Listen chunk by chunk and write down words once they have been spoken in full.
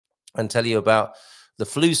and tell you about the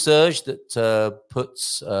flu surge that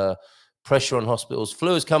puts pressure on hospitals.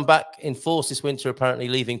 Flu has come back in force this winter, apparently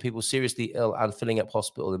leaving people seriously ill and filling up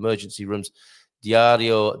hospital emergency rooms.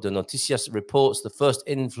 Diario de Noticias reports the first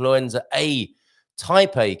influenza A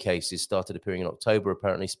type A cases started appearing in October,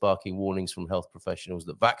 apparently sparking warnings from health professionals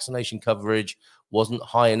that vaccination coverage wasn't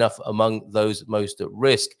high enough among those most at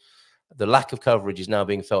risk. The lack of coverage is now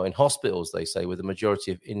being felt in hospitals, they say, where the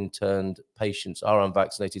majority of interned patients are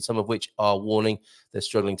unvaccinated, some of which are warning they're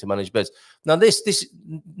struggling to manage beds. Now, this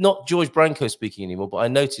not George Branco speaking anymore, but I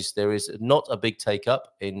noticed there is not a big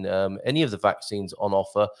take-up in any of the vaccines on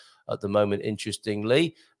offer at the moment,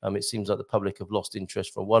 interestingly. It seems like the public have lost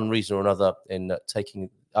interest for one reason or another in taking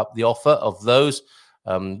up the offer of those.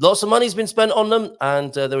 Lots of money's been spent on them,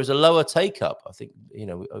 and there is a lower take-up, I think,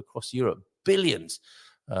 across Europe, billions.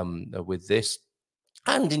 With this.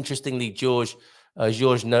 And interestingly, George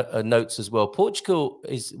notes as well, Portugal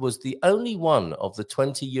was the only one of the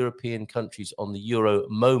 20 European countries on the Euro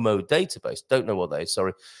Momo database, don't know what that is,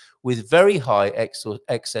 sorry, with very high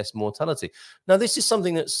excess mortality. Now, this is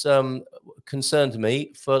something that's concerned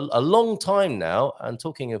me for a long time now, and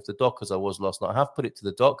talking of the doc as I was last night, I have put it to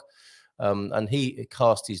the doc. And he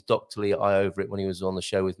cast his doctorly eye over it when he was on the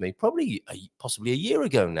show with me, possibly a year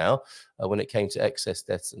ago now, when it came to excess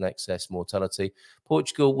deaths and excess mortality.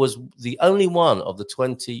 Portugal was the only one of the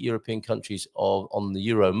 20 European countries on the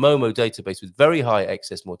Euro Momo database with very high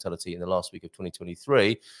excess mortality in the last week of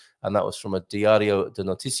 2023. And that was from a Diario de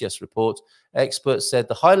Noticias report. Experts said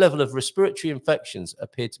the high level of respiratory infections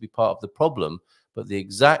appeared to be part of the problem, but the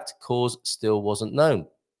exact cause still wasn't known.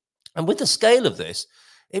 And with the scale of this,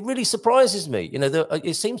 it really surprises me.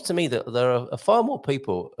 It seems to me that there are far more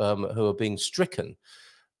people who are being stricken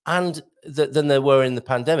than there were in the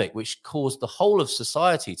pandemic, which caused the whole of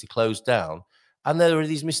society to close down. And there are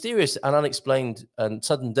these mysterious and unexplained and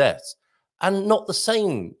sudden deaths, and not the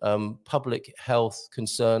same public health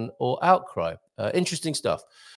concern or outcry. Interesting stuff.